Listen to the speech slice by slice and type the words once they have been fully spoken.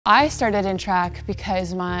I started in track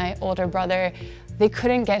because my older brother, they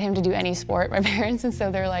couldn't get him to do any sport, my parents, and so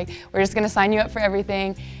they're like, we're just gonna sign you up for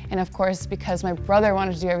everything. And of course, because my brother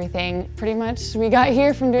wanted to do everything, pretty much we got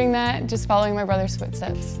here from doing that, just following my brother's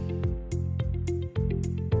footsteps.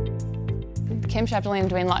 Kim Shepperling and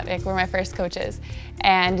Dwayne Lotnick were my first coaches,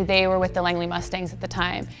 and they were with the Langley Mustangs at the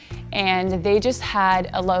time. And they just had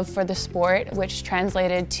a love for the sport, which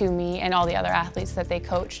translated to me and all the other athletes that they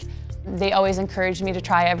coached. They always encouraged me to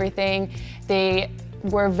try everything. They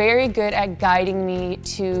were very good at guiding me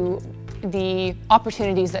to the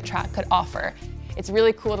opportunities that track could offer. It's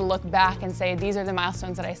really cool to look back and say, these are the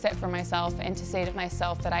milestones that I set for myself, and to say to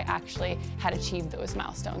myself that I actually had achieved those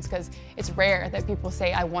milestones, because it's rare that people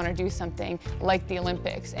say, I want to do something like the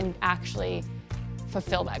Olympics and actually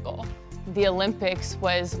fulfill that goal. The Olympics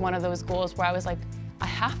was one of those goals where I was like, I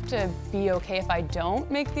have to be okay if I don't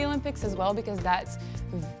make the Olympics as well, because that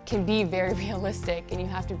can be very realistic, and you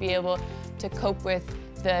have to be able to cope with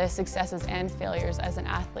the successes and failures as an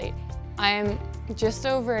athlete. I'm just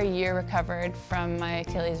over a year recovered from my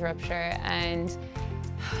Achilles rupture, and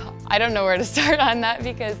I don't know where to start on that,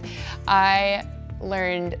 because I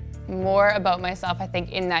learned more about myself, I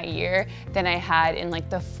think, in that year than I had in like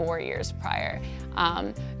the 4 years prior.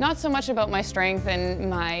 Not so much about my strength and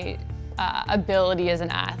my ability as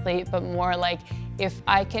an athlete, but more like, if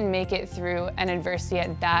I can make it through an adversity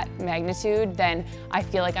at that magnitude, then I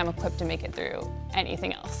feel like I'm equipped to make it through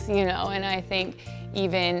anything else, you know? And I think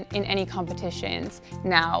even in any competitions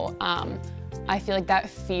now, I feel like that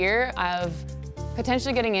fear of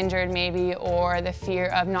potentially getting injured maybe, or the fear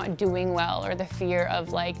of not doing well, or the fear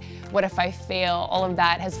of like, what if I fail, all of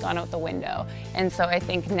that has gone out the window. And so I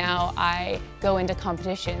think now I go into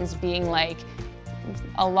competitions being like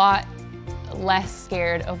a lot less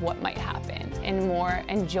scared of what might happen, and more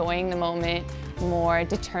enjoying the moment, more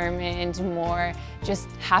determined, more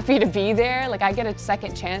just happy to be there. Like, I get a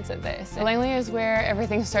second chance at this. Langley is where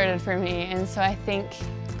everything started for me, and so I think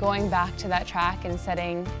going back to that track and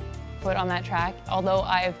setting foot on that track, although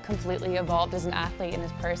I've completely evolved as an athlete and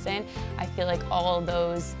as a person, I feel like all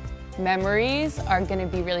those memories are going to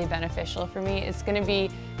be really beneficial for me. It's going to be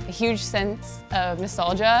a huge sense of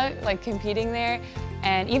nostalgia, like competing there,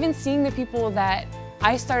 and even seeing the people that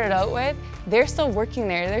I started out with, they're still working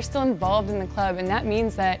there, they're still involved in the club, and that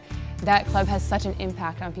means that that club has such an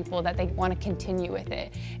impact on people that they want to continue with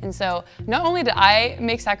it. And so not only did I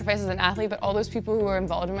make sacrifices as an athlete, but all those people who were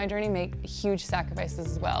involved in my journey make huge sacrifices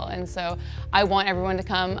as well. And so I want everyone to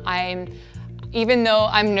come. Even though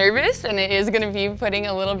I'm nervous and it is going to be putting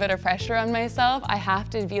a little bit of pressure on myself, I have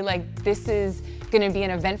to be like, this is going to be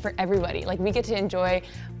an event for everybody. Like, we get to enjoy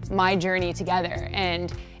my journey together,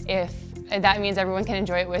 and if that means everyone can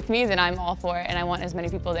enjoy it with me, then I'm all for it, and I want as many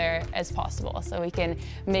people there as possible so we can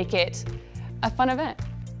make it a fun event.